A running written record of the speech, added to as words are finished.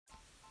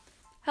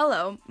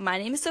Hello, my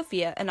name is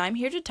Sophia, and I'm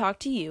here to talk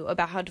to you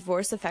about how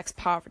divorce affects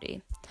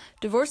poverty.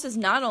 Divorce is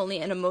not only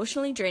an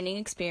emotionally draining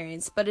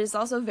experience, but it is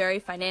also very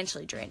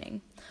financially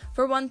draining.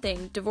 For one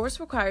thing, divorce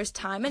requires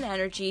time and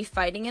energy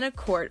fighting in a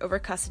court over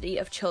custody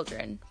of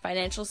children,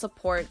 financial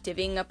support,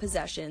 divvying up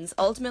possessions,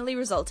 ultimately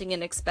resulting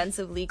in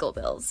expensive legal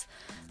bills.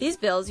 These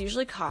bills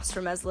usually cost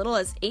from as little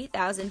as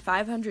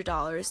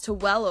 $8,500 to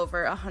well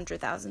over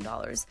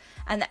 $100,000,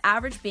 and the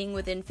average being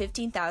within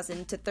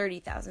 $15,000 to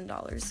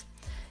 $30,000.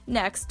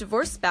 Next,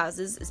 divorced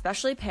spouses,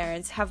 especially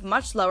parents, have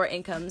much lower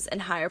incomes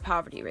and higher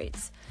poverty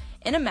rates.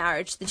 In a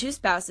marriage, the two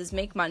spouses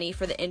make money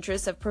for the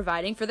interest of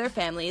providing for their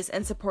families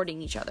and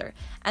supporting each other,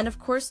 and of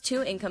course,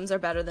 two incomes are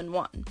better than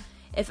one.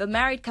 If a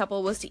married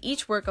couple was to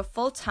each work a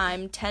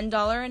full-time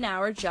 $10 an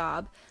hour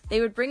job,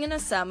 they would bring in a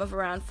sum of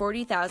around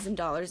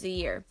 $40,000 a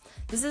year.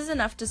 This is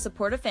enough to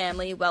support a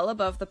family well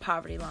above the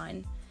poverty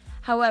line.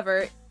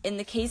 However, in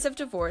the case of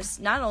divorce,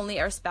 not only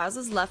are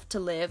spouses left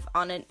to live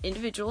on an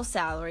individual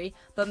salary,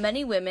 but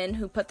many women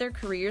who put their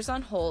careers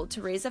on hold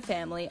to raise a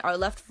family are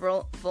left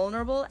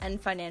vulnerable and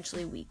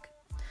financially weak.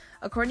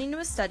 According to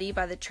a study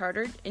by the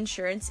Chartered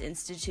Insurance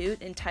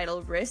Institute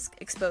entitled Risk,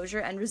 Exposure,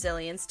 and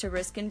Resilience to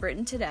Risk in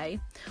Britain Today,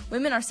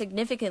 women are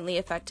significantly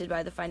affected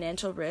by the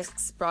financial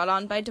risks brought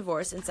on by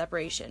divorce and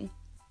separation.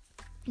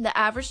 The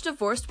average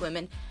divorced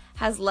woman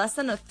has less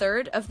than a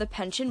third of the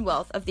pension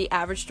wealth of the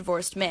average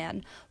divorced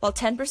man, while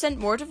 10%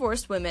 more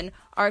divorced women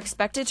are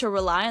expected to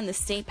rely on the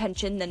state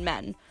pension than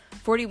men,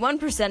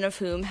 41% of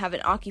whom have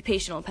an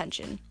occupational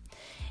pension.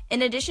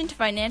 In addition to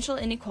financial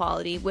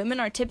inequality, women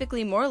are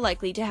typically more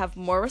likely to have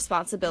more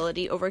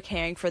responsibility over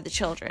caring for the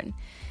children.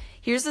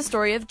 Here's the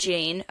story of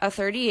Jane, a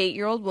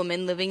 38-year-old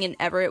woman living in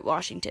Everett,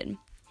 Washington.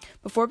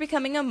 Before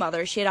becoming a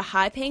mother, she had a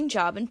high-paying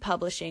job in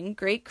publishing,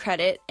 great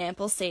credit,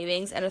 ample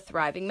savings, and a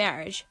thriving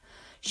marriage.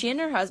 She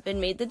and her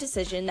husband made the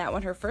decision that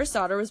when her first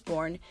daughter was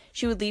born,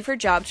 she would leave her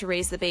job to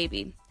raise the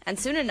baby. And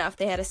soon enough,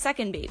 they had a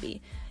second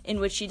baby, in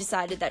which she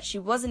decided that she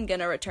wasn't going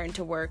to return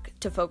to work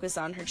to focus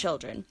on her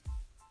children.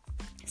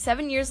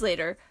 7 years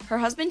later, her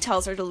husband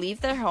tells her to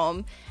leave their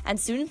home and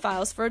soon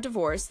files for a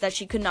divorce that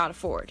she could not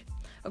afford.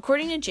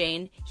 According to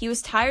Jane, he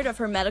was tired of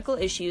her medical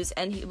issues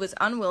and he was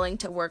unwilling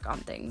to work on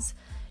things.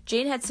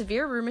 Jane had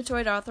severe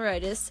rheumatoid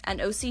arthritis and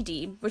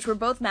OCD, which were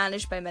both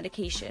managed by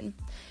medication.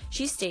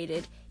 She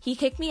stated, "He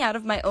kicked me out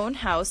of my own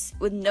house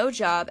with no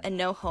job and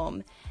no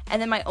home,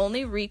 and then my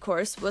only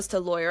recourse was to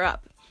lawyer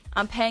up.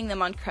 I'm paying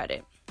them on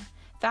credit."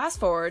 Fast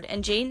forward,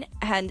 and Jane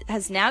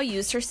has now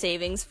used her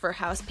savings for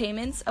house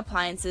payments,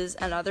 appliances,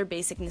 and other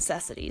basic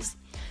necessities.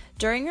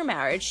 During her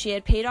marriage, she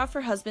had paid off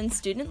her husband's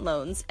student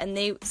loans, and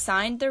they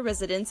signed their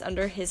residence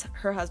under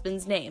her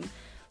husband's name,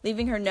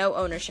 leaving her no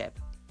ownership.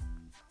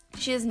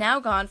 She has now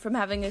gone from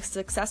having a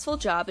successful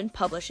job in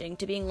publishing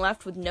to being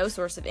left with no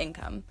source of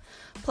income.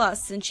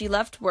 Plus, since she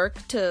left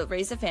work to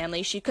raise a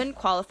family, she couldn't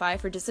qualify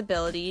for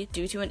disability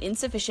due to an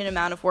insufficient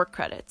amount of work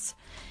credits.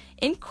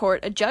 In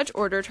court, a judge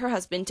ordered her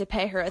husband to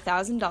pay her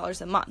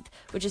 $1,000 a month,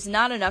 which is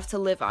not enough to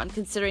live on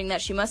considering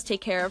that she must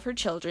take care of her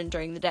children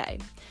during the day.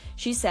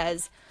 She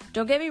says,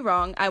 "Don't get me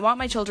wrong, I want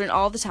my children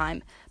all the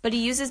time, but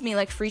he uses me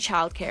like free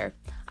childcare.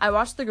 I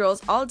watch the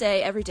girls all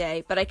day, every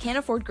day, but I can't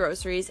afford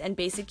groceries and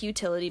basic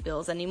utility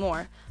bills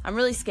anymore. I'm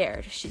really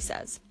scared," she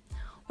says.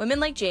 Women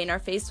like Jane are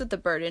faced with the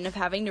burden of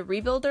having to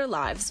rebuild their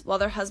lives while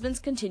their husbands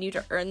continue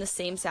to earn the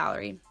same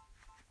salary.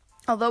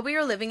 Although we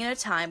are living in a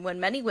time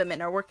when many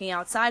women are working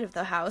outside of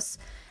the house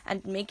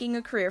and making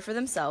a career for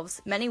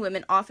themselves, many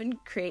women often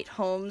create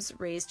homes,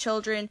 raise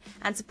children,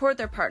 and support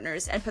their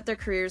partners and put their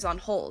careers on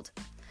hold.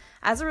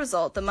 As a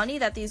result, the money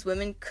that these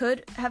women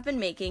could have been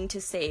making to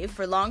save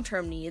for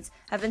long-term needs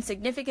have been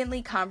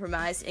significantly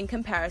compromised in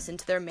comparison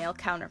to their male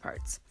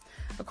counterparts.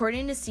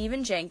 According to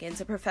Stephen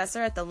Jenkins, a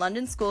professor at the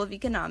London School of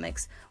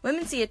Economics,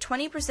 women see a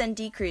 20%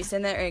 decrease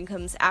in their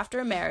incomes after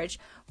a marriage,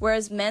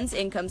 whereas men's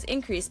incomes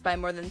increased by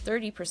more than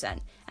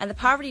 30%, and the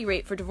poverty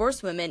rate for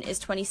divorced women is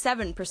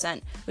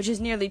 27%, which is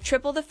nearly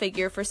triple the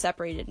figure for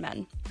separated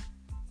men.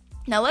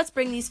 Now let's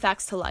bring these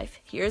facts to life.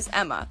 Here's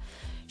Emma.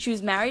 She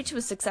was married to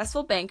a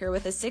successful banker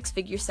with a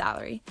six-figure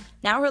salary.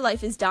 Now her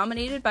life is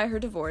dominated by her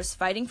divorce,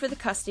 fighting for the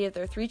custody of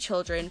their 3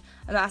 children,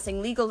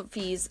 amassing legal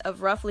fees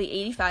of roughly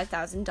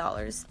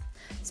 $85,000.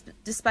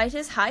 Despite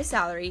his high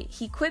salary,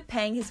 he quit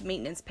paying his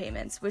maintenance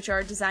payments, which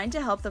are designed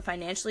to help the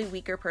financially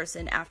weaker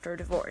person after a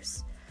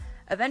divorce.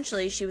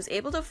 Eventually, she was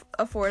able to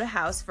afford a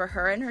house for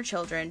her and her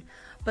children,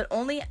 but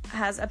only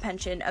has a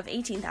pension of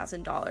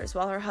 $18,000,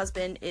 while her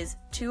husband is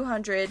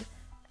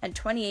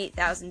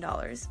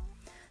 $228,000.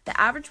 The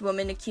average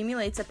woman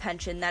accumulates a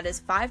pension that is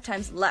 5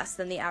 times less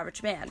than the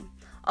average man.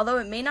 Although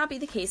it may not be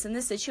the case in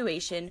this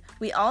situation,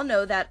 we all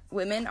know that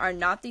women are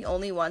not the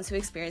only ones who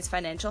experience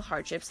financial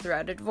hardships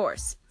throughout a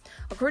divorce.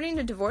 According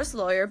to divorce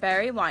lawyer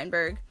Barry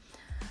Weinberg,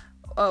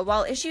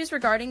 while issues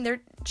regarding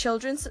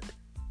child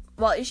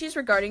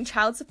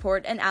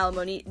support and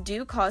alimony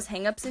do cause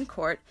hang-ups in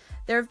court,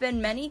 there have been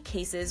many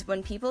cases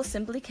when people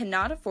simply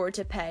cannot afford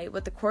to pay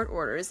what the court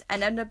orders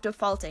and end up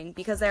defaulting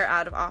because they are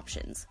out of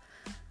options.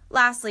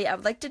 Lastly, I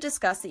would like to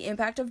discuss the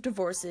impact of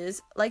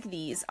divorces like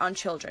these on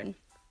children.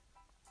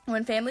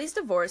 When families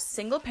divorce,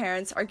 single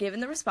parents are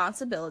given the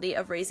responsibility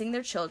of raising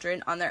their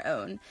children on their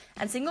own,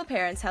 and single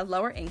parents have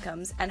lower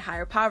incomes and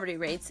higher poverty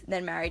rates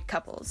than married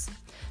couples.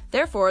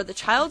 Therefore, the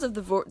child of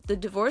the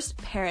divorced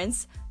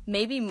parents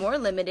may be more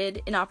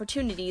limited in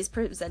opportunities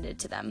presented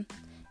to them.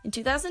 In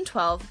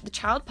 2012, the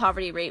child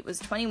poverty rate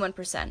was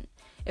 21%.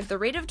 If the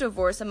rate of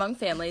divorce among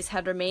families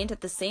had remained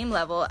at the same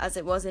level as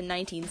it was in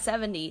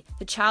 1970,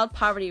 the child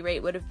poverty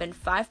rate would have been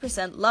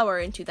 5% lower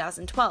in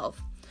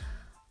 2012.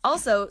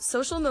 Also,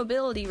 social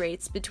mobility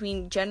rates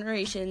between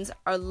generations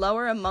are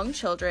lower among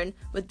children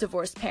with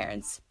divorced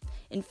parents.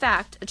 In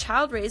fact, a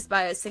child raised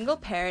by a single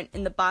parent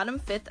in the bottom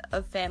fifth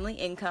of family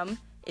income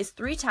is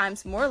 3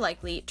 times more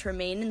likely to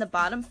remain in the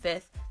bottom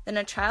fifth than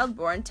a child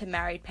born to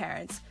married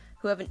parents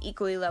who have an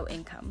equally low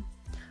income.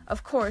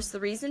 Of course, the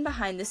reason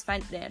behind this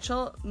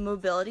financial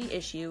mobility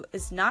issue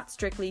is not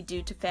strictly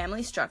due to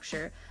family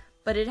structure,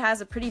 but it has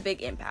a pretty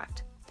big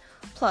impact.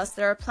 Plus,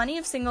 there are plenty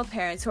of single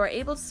parents who are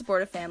able to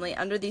support a family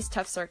under these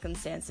tough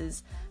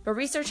circumstances, but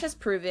research has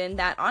proven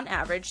that, on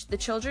average, the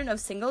children of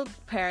single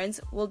parents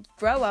will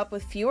grow up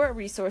with fewer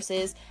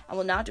resources and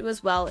will not do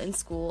as well in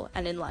school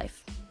and in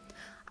life.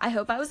 I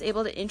hope I was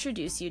able to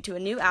introduce you to a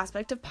new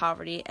aspect of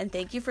poverty, and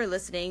thank you for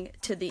listening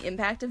to the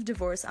impact of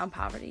divorce on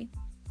poverty.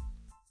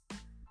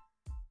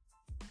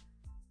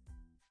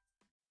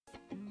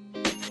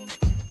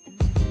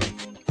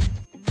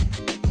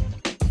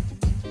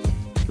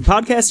 The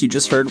podcast you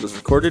just heard was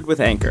recorded with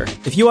Anchor.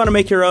 If you want to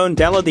make your own,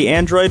 download the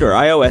Android or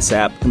iOS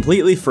app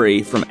completely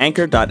free from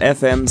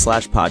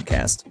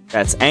anchor.fm/podcast.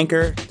 That's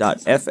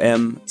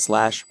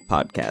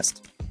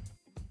anchor.fm/podcast.